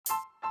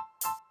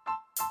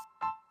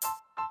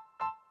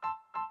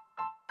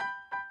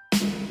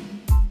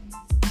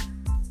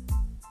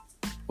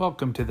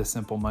Welcome to the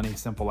Simple Money,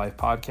 Simple Life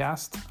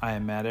podcast. I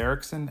am Matt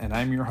Erickson, and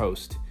I'm your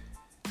host.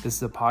 This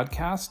is a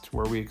podcast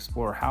where we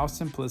explore how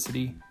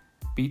simplicity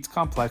beats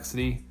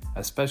complexity,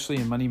 especially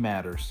in money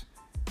matters.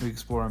 We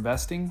explore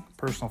investing,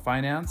 personal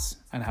finance,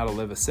 and how to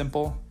live a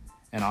simple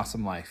and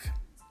awesome life.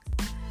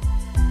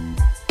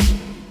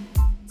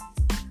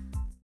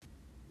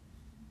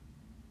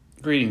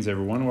 Greetings,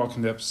 everyone.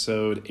 Welcome to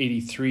episode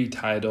 83,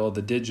 titled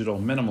The Digital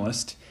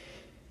Minimalist.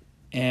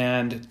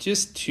 And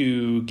just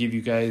to give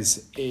you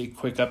guys a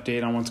quick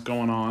update on what's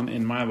going on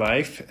in my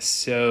life.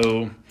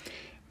 So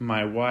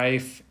my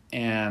wife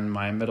and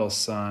my middle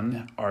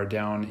son are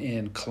down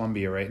in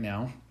Colombia right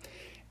now.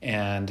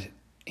 And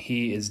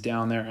he is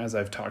down there, as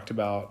I've talked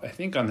about, I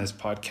think on this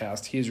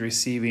podcast. He's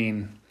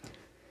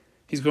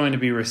going to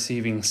be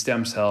receiving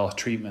stem cell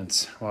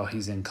treatments while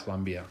he's in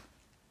Colombia.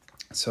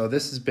 So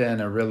this has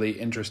been a really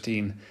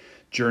interesting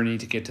journey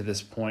to get to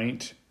this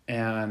point.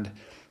 And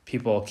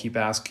people keep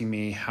asking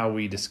me how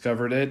we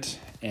discovered it,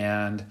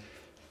 and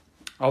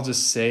I'll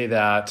just say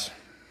that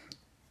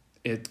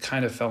it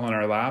kind of fell in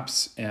our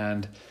laps,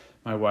 and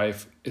my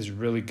wife is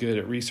really good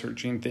at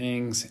researching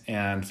things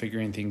and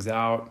figuring things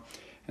out,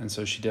 and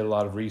so she did a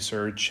lot of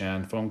research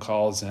and phone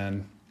calls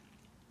and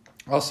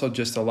also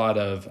just a lot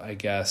of,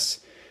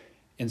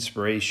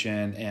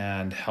 inspiration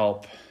and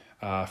help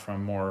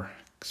from more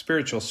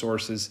spiritual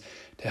sources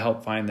to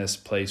help find this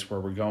place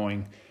where we're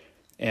going.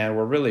 And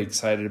we're really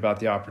excited about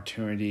the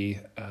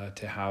opportunity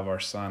to have our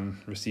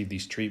son receive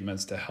these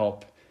treatments to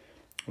help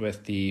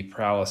with the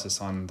paralysis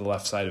on the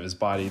left side of his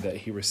body that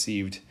he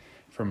received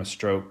from a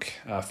stroke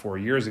 4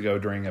 years ago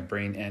during a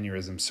brain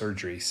aneurysm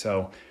surgery.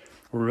 So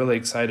we're really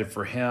excited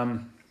for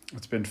him.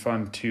 It's been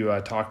fun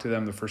to talk to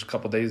them the first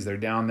couple of days they're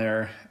down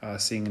there,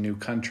 seeing a new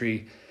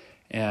country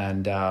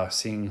and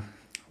seeing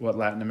what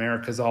Latin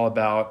America is all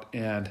about.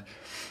 And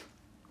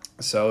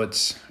so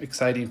it's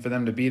exciting for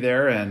them to be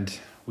there, and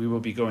we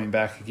will be going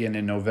back again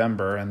in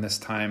November, and this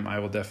time I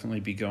will definitely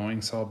be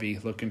going. So I'll be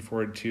looking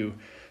forward to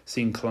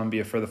seeing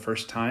Colombia for the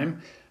first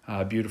time.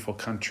 Beautiful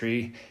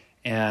country,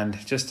 and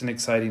just an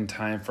exciting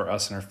time for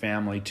us and our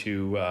family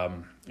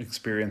to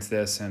experience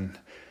this and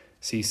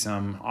see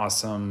some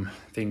awesome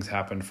things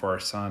happen for our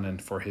son and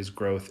for his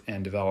growth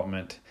and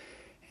development.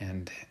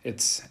 And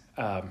it's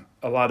a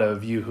lot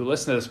of you who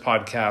listen to this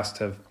podcast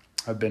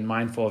have been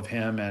mindful of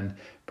him and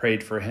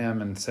prayed for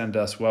him and send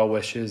us well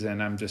wishes.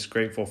 And I'm just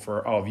grateful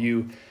for all of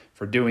you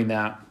for doing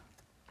that.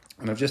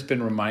 And I've just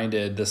been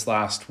reminded this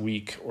last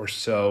week or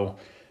so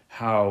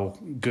how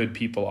good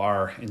people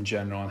are in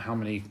general and how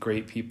many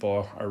great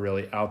people are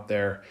really out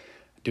there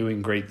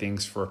doing great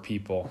things for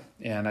people.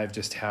 And I've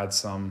just had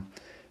some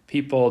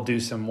people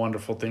do some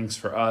wonderful things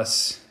for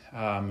us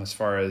as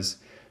far as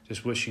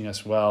just wishing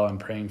us well and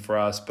praying for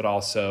us. But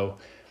also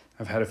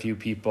I've had a few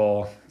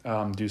people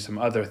do some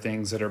other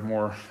things that are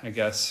more,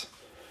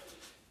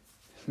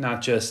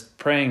 not just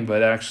praying,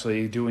 but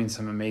actually doing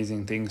some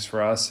amazing things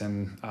for us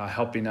and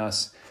helping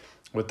us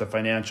with the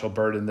financial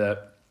burden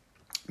that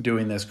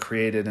doing this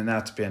created. And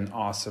that's been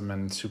awesome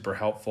and super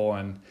helpful.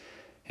 And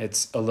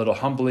it's a little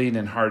humbling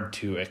and hard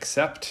to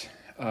accept,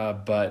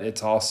 but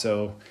it's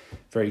also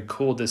very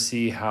cool to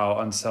see how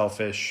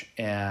unselfish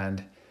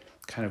and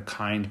kind of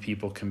kind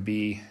people can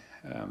be.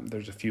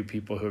 There's a few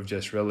people who have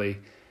just really,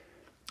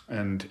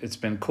 and it's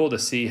been cool to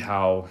see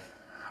how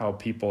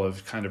people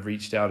have kind of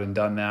reached out and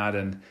done that.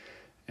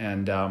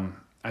 And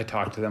I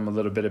talked to them a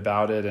little bit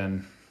about it,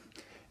 and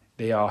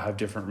they all have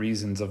different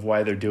reasons of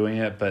why they're doing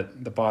it.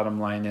 But the bottom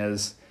line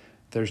is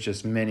there's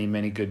just many,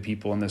 many good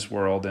people in this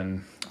world,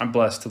 and I'm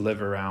blessed to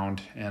live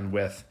around and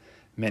with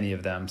many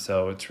of them.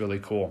 So it's really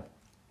cool.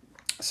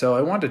 So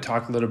I wanted to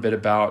talk a little bit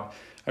about,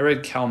 I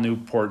read Cal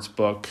Newport's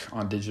book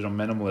on digital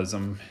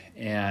minimalism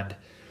and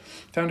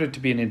found it to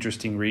be an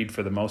interesting read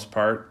for the most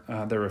part.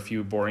 There were a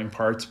few boring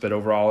parts, but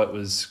overall it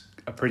was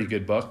a pretty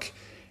good book.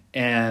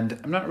 And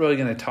I'm not really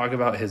going to talk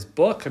about his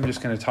book. I'm just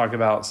going to talk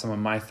about some of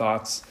my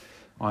thoughts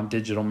on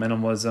digital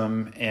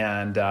minimalism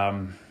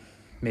and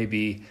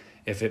maybe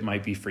if it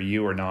might be for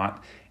you or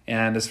not.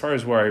 And as far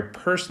as where I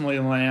personally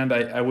land,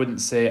 I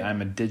wouldn't say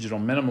I'm a digital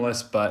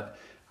minimalist, but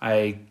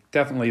I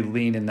definitely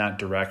lean in that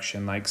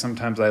direction. Like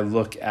sometimes I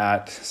look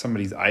at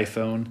somebody's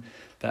iPhone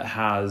that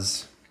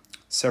has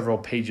several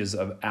pages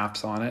of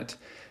apps on it,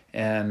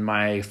 and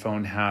my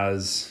phone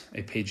has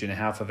a page and a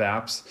half of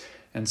apps.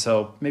 And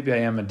so maybe I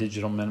am a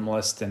digital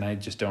minimalist and I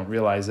just don't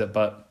realize it.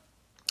 But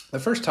the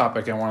first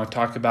topic I want to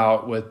talk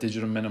about with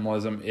digital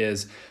minimalism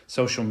is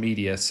social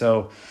media.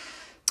 So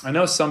I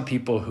know some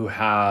people who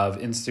have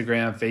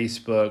Instagram,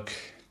 Facebook,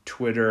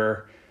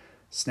 Twitter,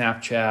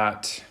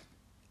 Snapchat,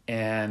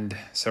 and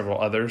several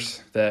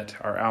others that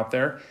are out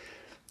there.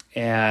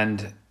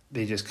 And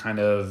they just kind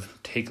of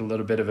take a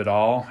little bit of it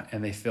all,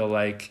 and they feel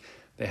like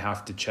they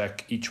have to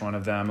check each one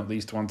of them at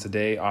least once a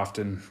day,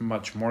 often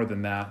much more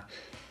than that.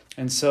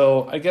 And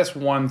so I guess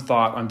one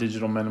thought on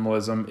digital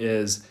minimalism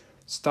is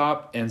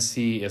stop and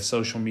see if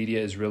social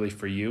media is really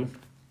for you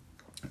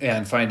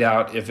and find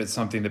out if it's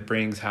something that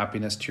brings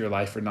happiness to your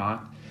life or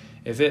not.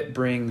 If it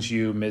brings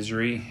you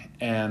misery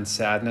and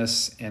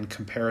sadness and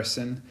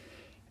comparison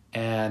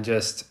and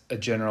just a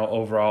general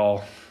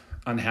overall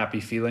unhappy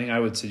feeling, I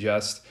would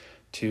suggest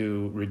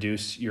to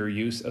reduce your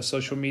use of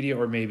social media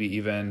or maybe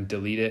even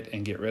delete it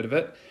and get rid of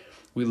it.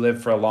 We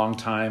lived for a long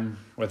time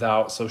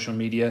without social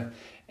media,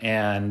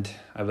 and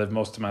I lived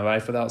most of my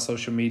life without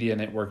social media,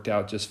 and it worked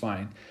out just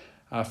fine.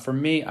 For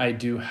me, I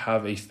do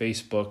have a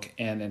Facebook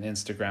and an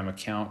Instagram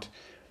account,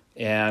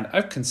 and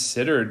I've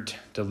considered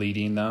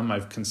deleting them.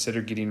 I've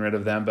considered getting rid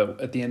of them,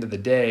 but at the end of the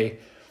day,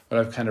 what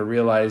I've kind of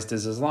realized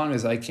is as long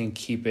as I can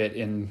keep it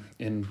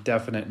in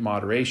definite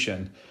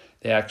moderation,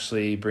 they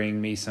actually bring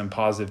me some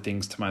positive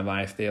things to my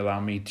life. They allow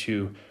me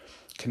to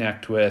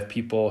connect with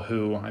people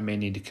who I may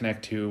need to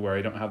connect to where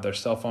I don't have their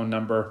cell phone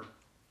number.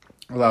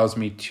 Allows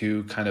me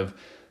to kind of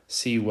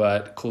see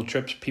what cool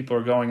trips people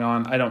are going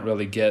on. I don't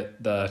really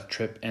get the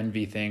trip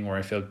envy thing where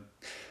I feel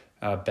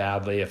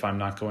badly if I'm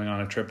not going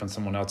on a trip and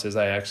someone else is.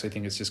 I actually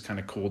think it's just kind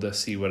of cool to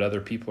see what other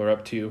people are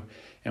up to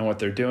and what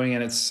they're doing.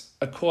 And it's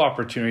a cool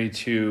opportunity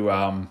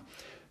to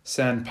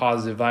send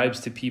positive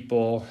vibes to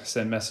people,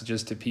 send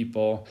messages to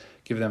people,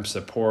 give them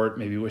support,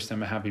 maybe wish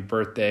them a happy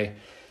birthday.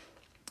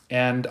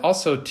 And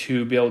also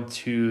to be able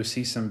to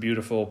see some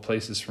beautiful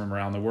places from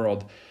around the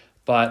world.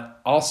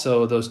 But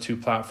also those two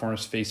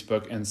platforms,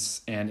 Facebook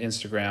and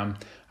Instagram,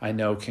 I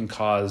know can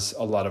cause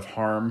a lot of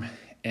harm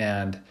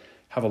and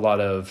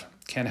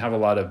can have a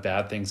lot of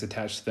bad things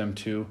attached to them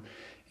too.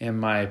 In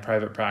my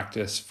private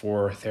practice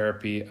for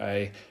therapy,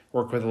 I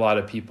work with a lot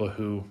of people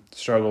who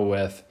struggle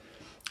with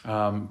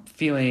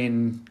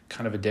feeling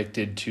kind of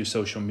addicted to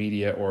social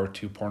media or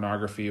to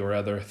pornography or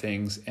other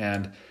things.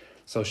 And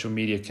social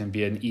media can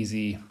be an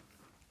easy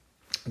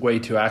way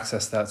to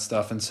access that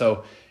stuff. And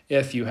so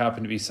if you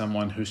happen to be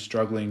someone who's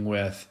struggling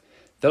with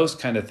those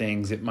kind of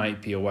things, it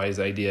might be a wise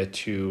idea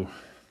to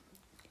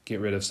get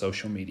rid of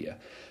social media.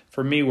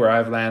 For me, where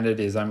I've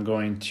landed is I'm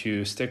going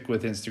to stick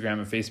with Instagram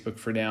and Facebook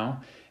for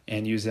now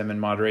and use them in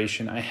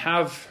moderation.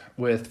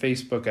 With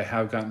Facebook, I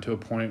have gotten to a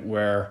point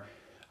where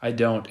I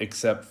don't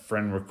accept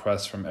friend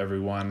requests from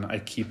everyone. I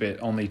keep it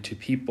only to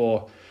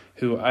people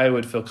who I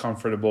would feel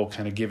comfortable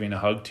kind of giving a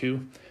hug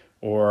to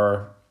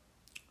or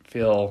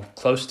feel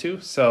close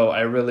to. So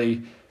I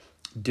really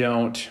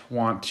don't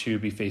want to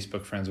be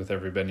Facebook friends with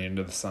everybody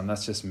under the sun.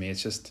 That's just me.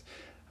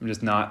 I'm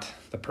just not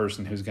the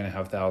person who's going to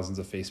have thousands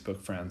of Facebook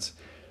friends.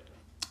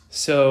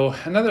 So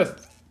another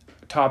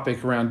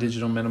topic around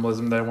digital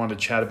minimalism that I want to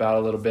chat about a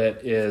little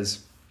bit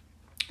is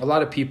a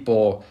lot of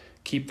people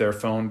keep their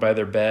phone by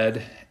their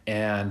bed,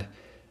 and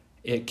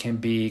it can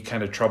be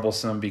kind of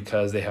troublesome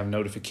because they have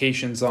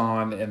notifications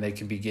on and they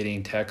can be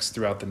getting texts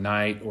throughout the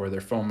night, or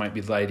their phone might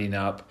be lighting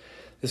up.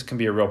 This can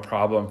be a real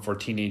problem for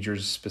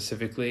teenagers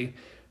specifically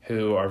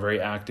who are very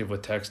active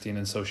with texting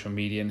and social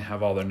media and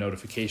have all their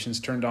notifications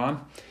turned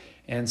on.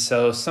 And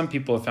so some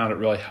people have found it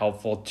really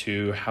helpful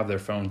to have their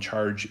phone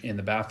charged in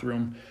the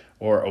bathroom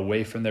or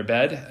away from their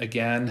bed.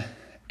 Again,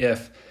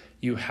 if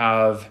you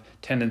have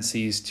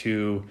tendencies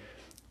to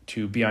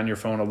be on your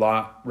phone a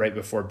lot right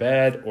before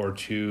bed, or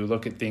to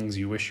look at things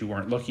you wish you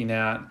weren't looking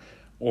at,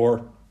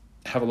 or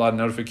have a lot of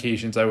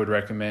notifications, I would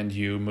recommend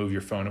you move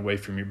your phone away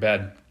from your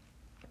bed.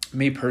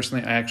 Me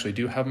personally, I actually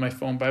do have my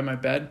phone by my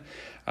bed,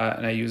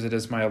 and I use it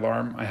as my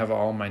alarm. I have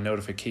all my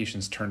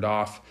notifications turned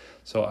off,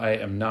 so I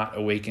am not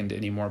awakened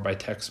anymore by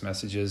text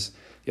messages.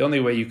 The only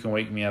way you can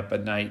wake me up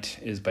at night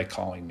is by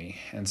calling me.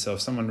 And so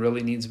if someone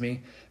really needs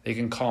me, they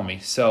can call me.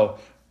 So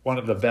one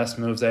of the best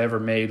moves I ever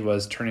made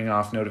was turning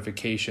off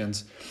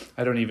notifications.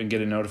 I don't even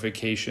get a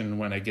notification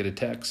when I get a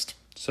text.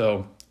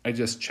 So I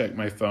just check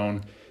my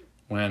phone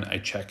when I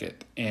check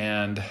it.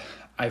 And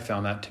I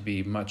found that to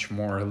be much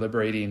more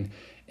liberating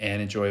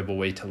and enjoyable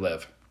way to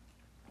live.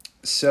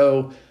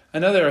 So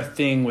another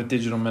thing with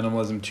digital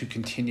minimalism to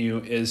continue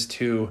is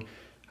to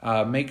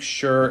make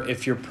sure,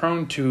 if you're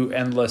prone to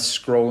endless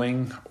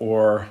scrolling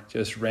or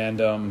just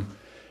random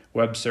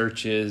web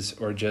searches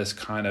or just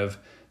kind of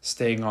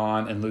staying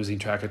on and losing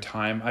track of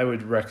time, I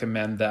would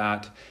recommend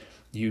that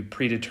you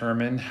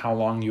predetermine how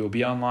long you will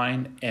be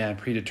online and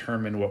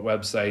predetermine what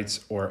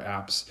websites or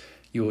apps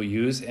you will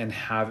use, and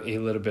have a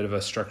little bit of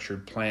a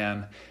structured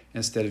plan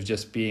instead of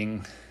just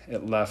being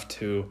left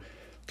to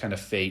kind of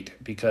fate,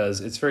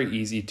 because it's very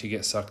easy to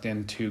get sucked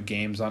into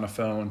games on a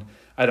phone.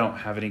 I don't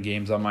have any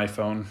games on my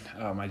phone.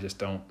 I'm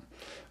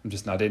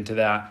just not into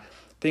that.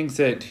 Things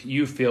that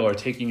you feel are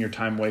taking your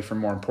time away from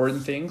more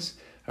important things,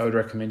 I would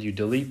recommend you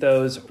delete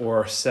those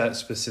or set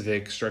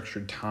specific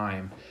structured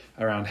time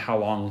around how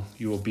long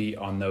you will be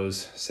on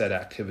those set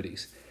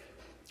activities.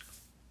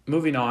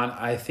 Moving on,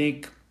 I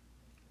think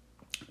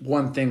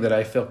one thing that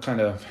I feel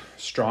kind of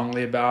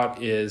strongly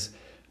about is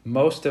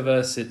most of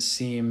us, it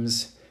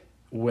seems,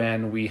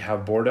 when we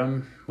have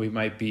boredom, we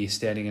might be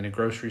standing in a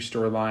grocery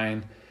store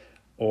line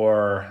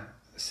or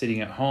sitting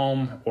at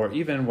home, or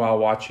even while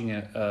watching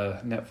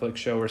a Netflix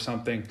show or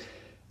something.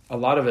 A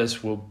lot of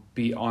us will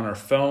be on our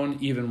phone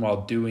even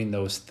while doing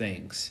those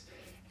things.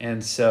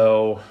 And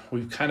so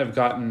we've kind of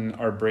gotten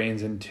our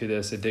brains into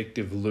this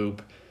addictive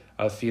loop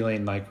of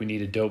feeling like we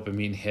need a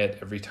dopamine hit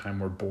every time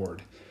we're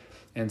bored.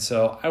 And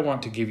so I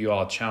want to give you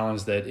all a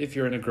challenge that if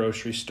you're in a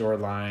grocery store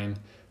line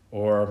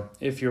or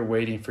if you're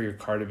waiting for your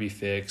car to be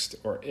fixed,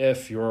 or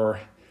if you're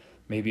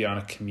maybe on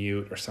a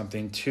commute or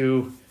something,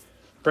 to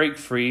break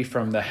free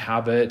from the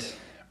habit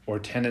or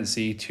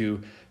tendency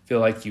to feel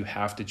like you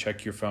have to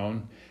check your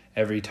phone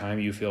every time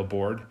you feel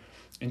bored,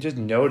 and just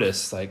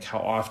notice like how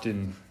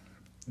often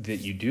that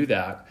you do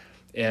that,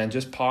 and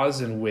just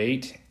pause and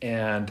wait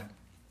and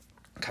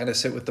kind of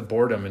sit with the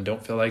boredom and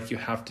don't feel like you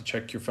have to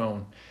check your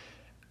phone.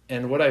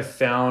 And what I've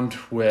found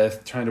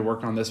with trying to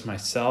work on this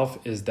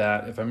myself is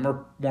that if I'm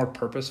more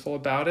purposeful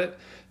about it,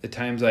 the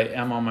times I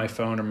am on my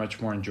phone are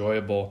much more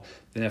enjoyable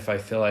than if I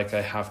feel like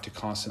I have to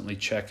constantly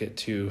check it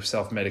to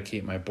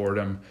self-medicate my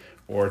boredom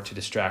or to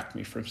distract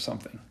me from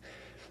something.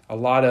 A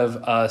lot of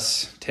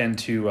us tend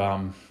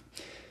to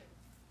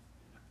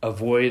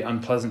avoid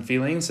unpleasant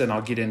feelings, and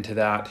I'll get into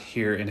that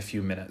here in a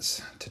few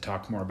minutes to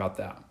talk more about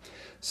that.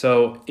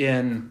 So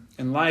in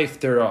life,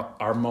 there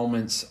are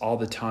moments all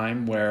the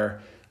time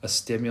where a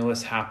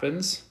stimulus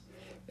happens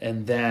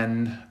and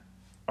then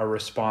our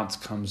response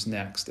comes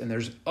next. And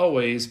there's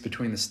always,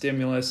 between the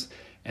stimulus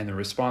and the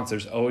response,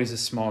 there's always a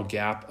small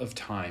gap of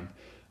time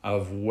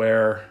of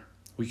where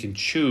we can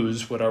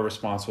choose what our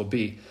response will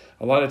be.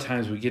 A lot of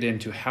times we get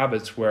into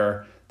habits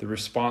where the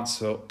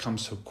response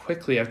comes so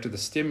quickly after the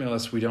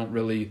stimulus, we don't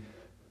really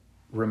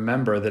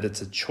remember that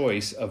it's a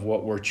choice of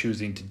what we're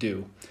choosing to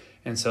do.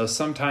 And so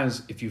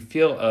sometimes if you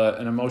feel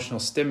an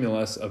emotional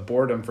stimulus of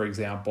boredom, for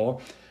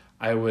example,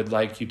 I would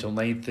like you to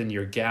lengthen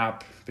your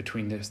gap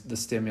between the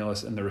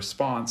stimulus and the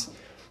response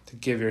to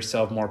give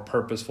yourself more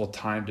purposeful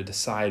time to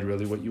decide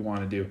really what you want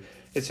to do.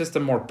 It's just a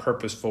more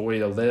purposeful way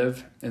to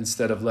live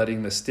instead of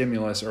letting the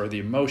stimulus or the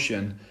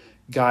emotion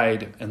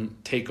guide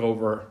and take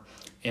over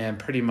and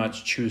pretty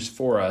much choose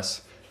for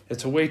us.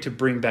 It's a way to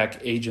bring back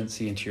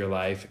agency into your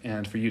life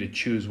and for you to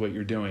choose what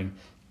you're doing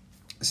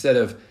instead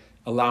of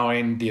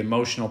allowing the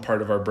emotional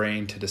part of our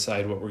brain to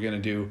decide what we're going to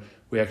do.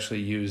 We actually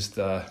use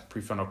the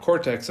prefrontal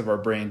cortex of our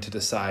brain to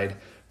decide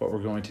what we're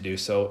going to do.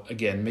 So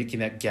again,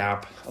 making that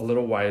gap a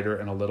little wider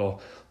and a little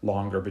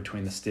longer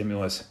between the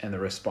stimulus and the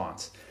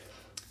response.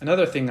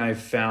 Another thing I've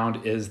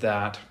found is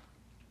that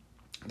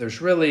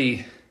there's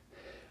really,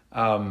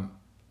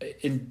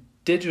 in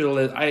digital,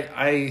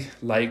 I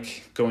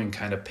like going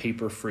kind of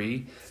paper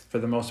free for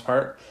the most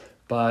part,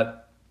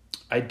 but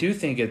I do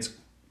think it's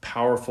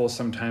powerful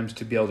sometimes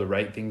to be able to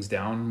write things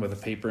down with a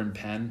paper and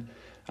pen.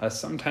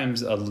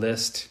 Sometimes a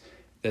list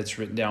that's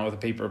written down with a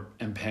paper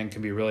and pen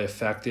can be really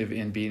effective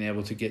in being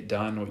able to get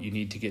done what you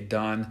need to get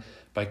done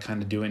by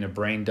kind of doing a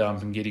brain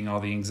dump and getting all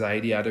the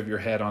anxiety out of your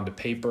head onto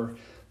paper.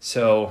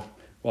 So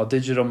while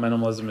digital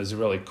minimalism is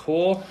really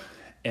cool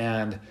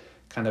and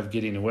kind of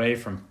getting away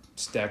from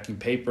stacking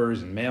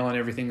papers and mail and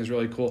everything is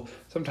really cool,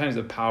 sometimes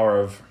the power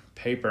of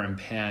paper and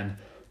pen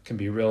can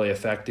be really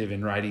effective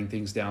in writing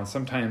things down.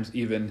 Sometimes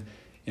even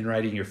in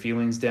writing your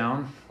feelings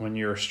down when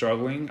you're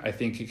struggling, I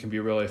think it can be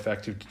really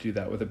effective to do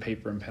that with a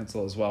paper and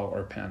pencil as well,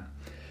 or a pen.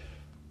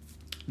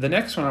 The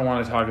next one I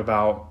want to talk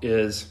about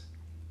is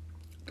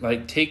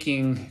like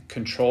taking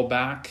control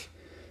back,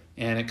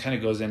 and it kind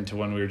of goes into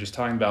one we were just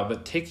talking about,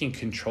 but taking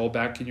control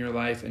back in your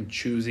life and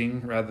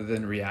choosing rather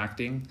than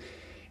reacting.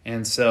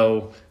 And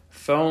so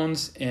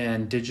phones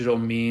and digital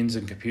means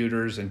and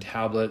computers and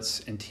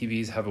tablets and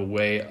TVs have a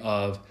way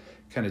of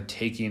kind of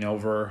taking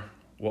over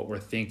what we're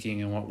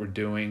thinking and what we're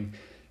doing,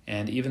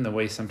 and even the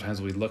way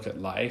sometimes we look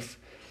at life.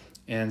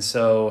 And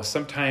so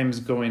sometimes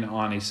going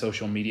on a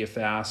social media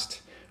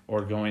fast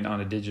or going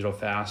on a digital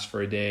fast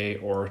for a day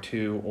or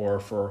two, or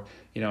for,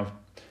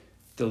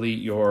 delete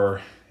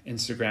your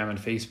Instagram and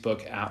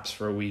Facebook apps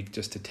for a week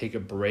just to take a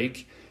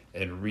break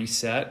and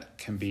reset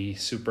can be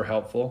super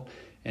helpful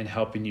in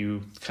helping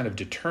you kind of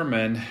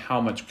determine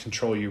how much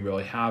control you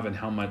really have and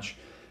how much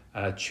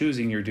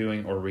choosing you're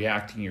doing or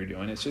reacting you're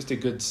doing. It's just a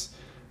good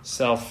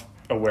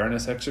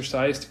self-awareness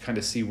exercise to kind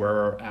of see where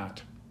we're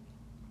at.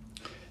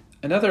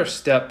 Another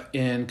step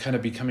in kind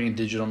of becoming a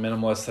digital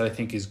minimalist that I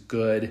think is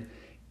good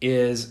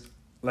is,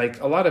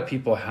 like, a lot of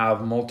people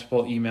have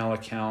multiple email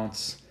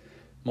accounts,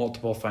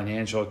 multiple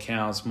financial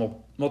accounts,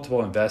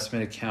 multiple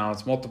investment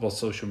accounts, multiple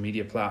social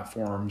media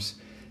platforms,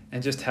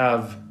 and just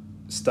have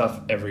stuff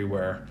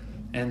everywhere.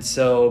 And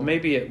so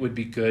maybe it would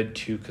be good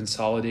to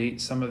consolidate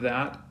some of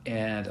that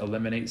and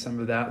eliminate some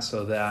of that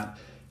so that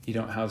you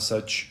don't have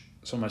so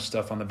much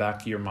stuff on the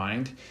back of your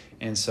mind.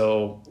 And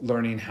so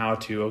learning how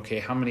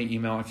many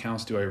email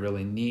accounts do I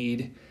really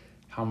need?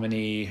 How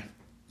many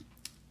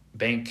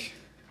bank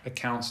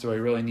accounts do I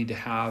really need to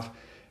have?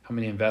 How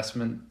many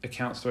investment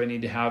accounts do I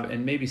need to have?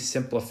 And maybe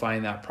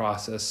simplifying that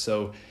process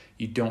so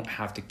you don't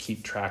have to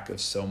keep track of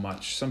so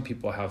much. Some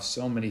people have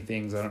so many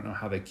things, I don't know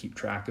how they keep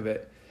track of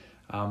it,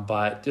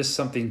 but just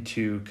something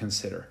to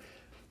consider.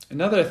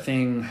 Another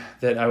thing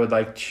that I would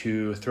like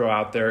to throw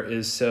out there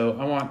is, so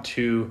I want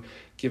to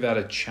give out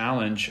a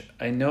challenge.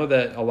 I know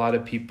that a lot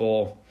of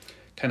people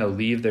kind of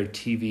leave their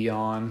TV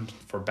on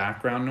for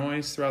background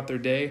noise throughout their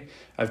day.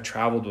 I've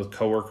traveled with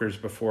coworkers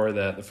before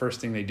that the first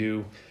thing they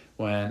do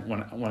when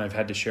I've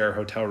had to share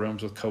hotel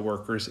rooms with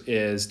coworkers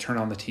is turn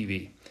on the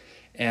TV.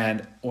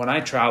 And when I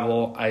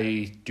travel,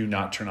 I do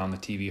not turn on the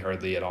TV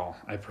hardly at all.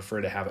 I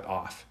prefer to have it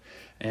off.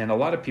 And a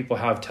lot of people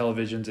have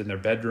televisions in their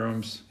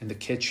bedrooms, in the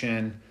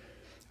kitchen,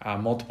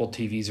 multiple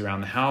TVs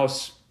around the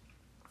house.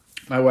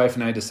 My wife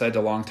and I decided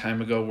a long time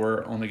ago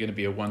we're only going to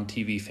be a one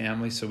TV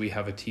family, so we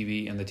have a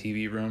TV in the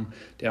TV room.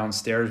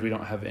 Downstairs, we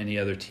don't have any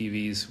other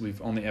TVs.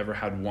 We've only ever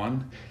had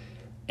one.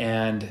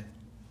 And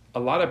a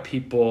lot of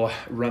people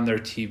run their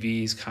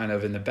TVs kind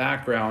of in the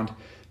background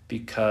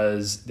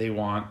because they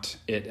want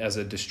it as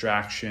a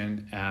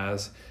distraction,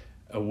 as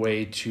a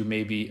way to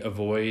maybe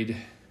avoid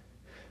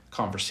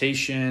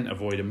conversation,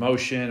 avoid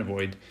emotion,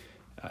 avoid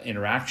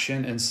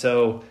interaction. And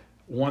so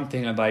one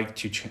thing I'd like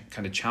to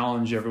kind of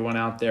challenge everyone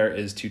out there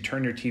is to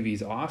turn your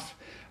TVs off.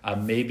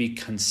 Maybe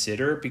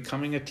consider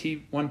becoming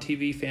one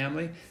TV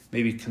family.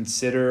 Maybe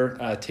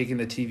consider taking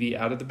the TV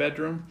out of the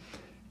bedroom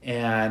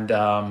and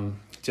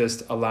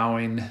just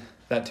allowing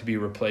that to be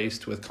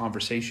replaced with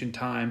conversation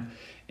time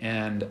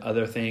and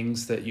other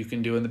things that you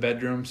can do in the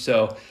bedroom.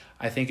 So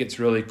I think it's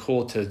really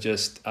cool to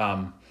just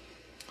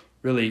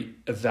really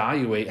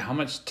evaluate how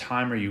much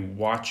time are you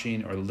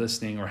watching or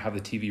listening or have the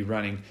TV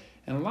running.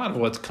 And a lot of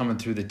what's coming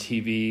through the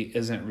TV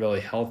isn't really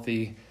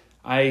healthy.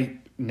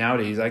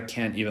 Nowadays, I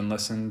can't even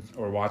listen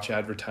or watch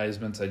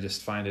advertisements. I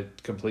just find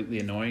it completely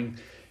annoying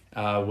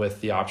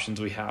with the options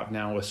we have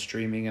now with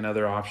streaming and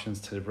other options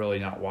to really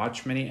not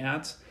watch many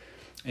ads.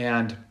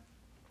 And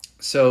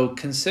so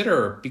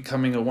consider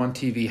becoming a one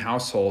TV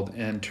household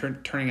and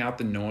turning out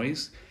the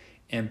noise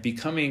and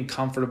becoming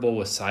comfortable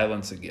with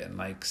silence again.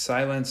 Like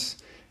silence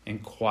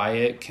and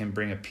quiet can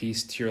bring a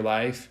peace to your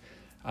life.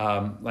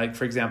 Like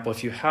for example,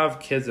 if you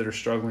have kids that are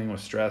struggling with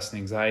stress and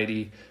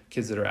anxiety,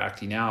 kids that are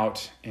acting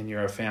out, and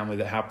you're a family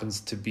that happens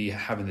to be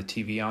having the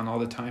TV on all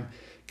the time,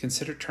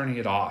 consider turning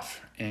it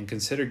off and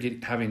consider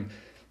having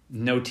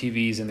no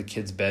TVs in the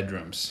kids'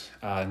 bedrooms,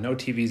 no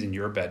TVs in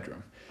your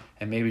bedroom,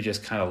 and maybe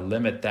just kind of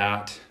limit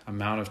that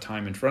amount of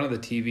time in front of the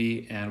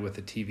TV and with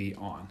the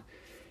TV on.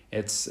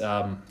 It's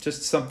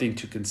just something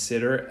to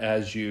consider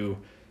as you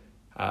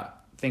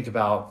think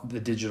about the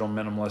digital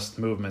minimalist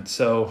movement.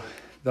 So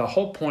the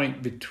whole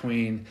point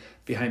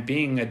behind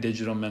being a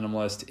digital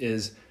minimalist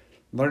is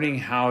learning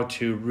how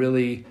to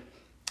really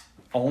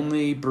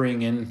only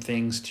bring in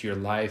things to your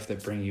life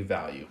that bring you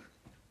value.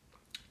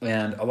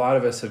 And a lot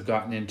of us have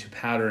gotten into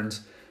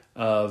patterns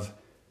of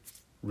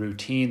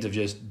routines of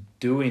just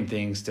doing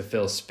things to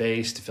fill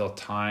space, to fill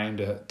time,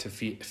 to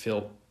feed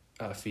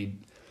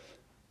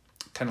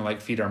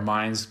our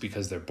minds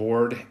because they're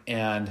bored.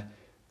 And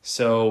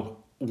so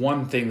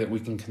one thing that we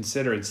can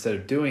consider instead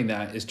of doing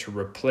that is to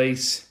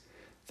replace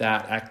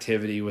that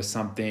activity with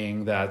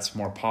something that's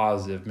more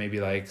positive, maybe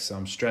like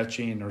some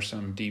stretching or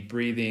some deep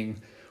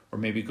breathing, or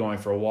maybe going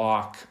for a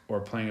walk or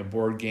playing a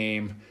board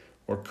game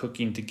or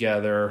cooking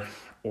together,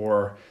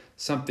 or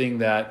something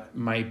that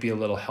might be a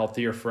little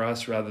healthier for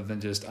us rather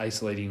than just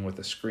isolating with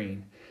a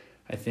screen.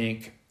 I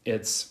think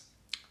it's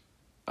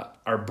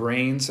our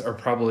brains are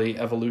probably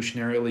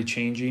evolutionarily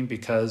changing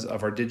because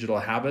of our digital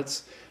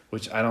habits,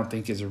 which I don't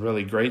think is a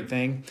really great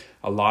thing.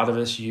 A lot of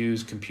us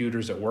use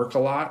computers at work a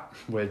lot,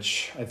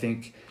 which I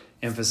think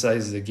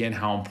emphasizes again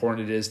how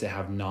important it is to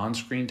have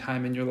non-screen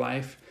time in your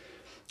life.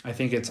 I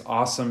think it's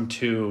awesome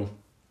to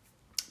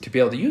be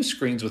able to use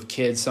screens with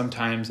kids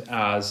sometimes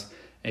as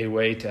a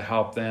way to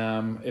help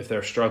them if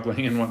they're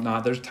struggling and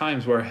whatnot. There's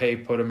times where, hey,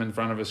 put them in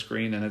front of a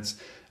screen and it's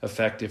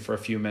effective for a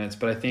few minutes.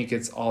 But I think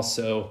it's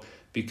also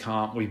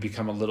we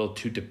become a little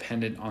too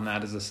dependent on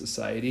that as a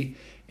society,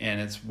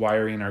 and it's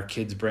wiring our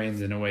kids'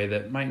 brains in a way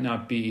that might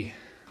not be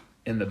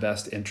in the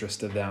best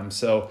interest of them.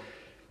 So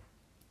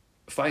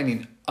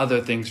finding other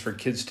things for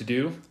kids to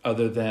do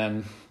other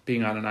than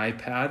being on an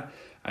iPad,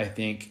 I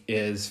think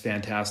is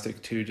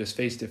fantastic too. Just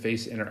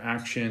face-to-face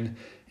interaction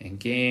and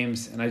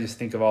games. And I just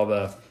think of all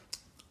the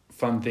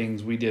fun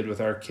things we did with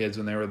our kids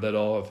when they were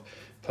little, of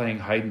playing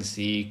hide and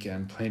seek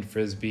and playing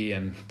frisbee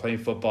and playing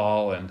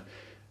football and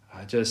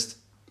just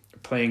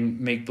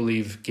playing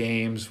make-believe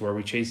games where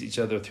we chase each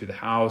other through the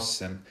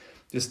house. And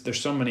just there's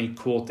so many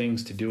cool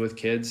things to do with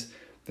kids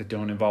that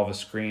don't involve a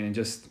screen, and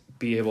just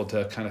be able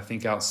to kind of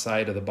think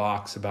outside of the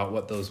box about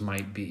what those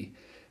might be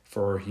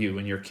for you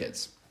and your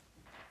kids.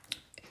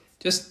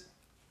 Just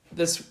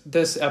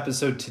this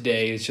episode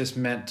today is just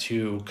meant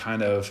to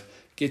kind of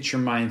get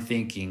your mind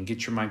thinking,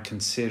 get your mind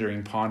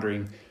considering,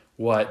 pondering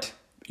what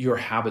your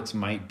habits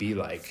might be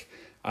like.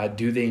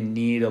 Do they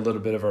need a little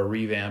bit of a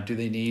revamp? Do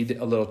they need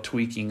a little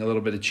tweaking, a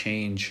little bit of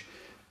change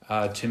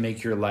to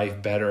make your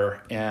life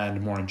better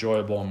and more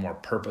enjoyable and more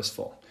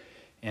purposeful?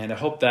 And I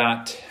hope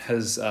that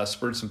has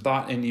spurred some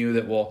thought in you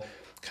that will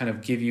kind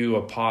of give you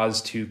a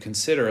pause to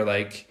consider,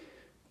 like,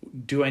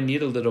 do I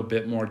need a little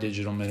bit more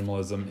digital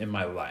minimalism in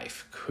my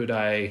life? Could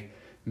I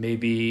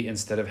maybe,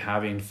 instead of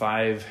having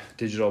 5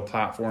 digital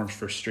platforms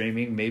for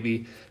streaming,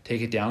 maybe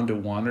take it down to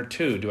 1 or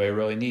 2? Do I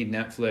really need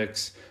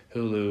Netflix,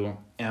 Hulu,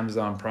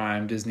 Amazon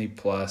Prime, Disney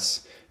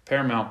Plus,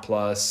 Paramount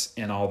Plus,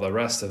 and all the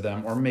rest of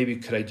them? Or maybe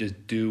could I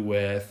just do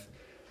with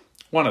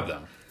one of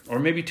them, or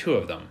maybe 2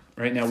 of them,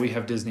 right now we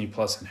have Disney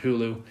Plus and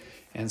Hulu,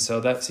 and so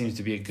that seems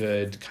to be a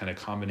good kind of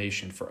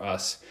combination for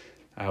us.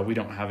 We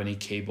don't have any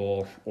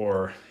cable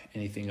or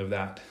anything of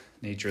that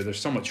nature. There's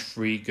so much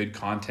free good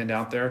content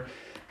out there.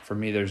 For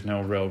me, there's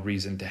no real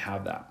reason to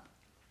have that.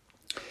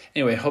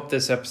 Anyway, I hope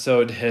this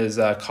episode has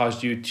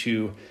caused you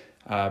to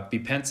be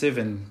pensive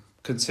and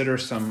consider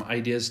some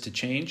ideas to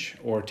change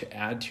or to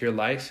add to your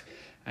life.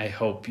 I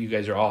hope you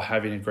guys are all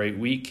having a great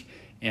week,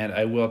 and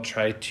I will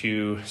try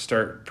to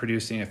start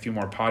producing a few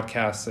more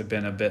podcasts. I've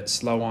been a bit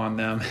slow on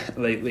them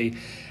lately,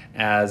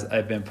 as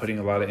I've been putting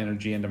a lot of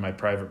energy into my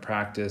private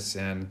practice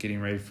and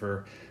getting ready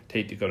for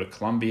Tate to go to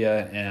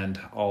Columbia and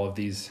all of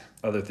these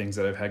other things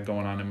that I've had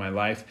going on in my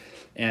life.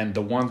 And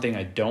the one thing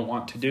I don't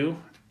want to do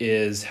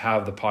is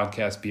have the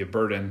podcast be a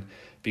burden,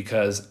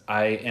 because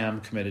I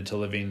am committed to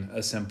living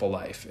a simple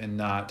life and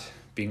not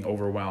being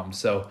overwhelmed.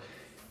 So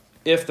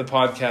if the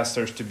podcast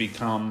starts to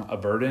become a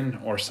burden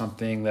or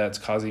something that's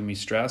causing me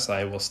stress,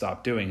 I will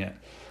stop doing it.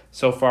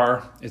 So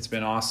far, it's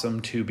been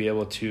awesome to be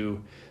able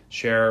to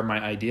share my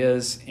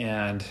ideas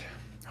and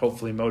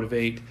hopefully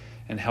motivate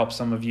and help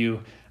some of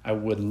you. I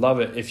would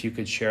love it if you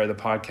could share the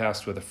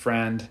podcast with a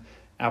friend.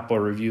 Apple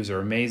reviews are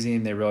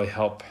amazing. They really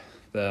help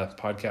the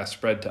podcast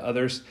spread to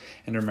others.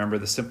 And remember,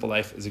 the simple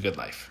life is a good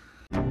life.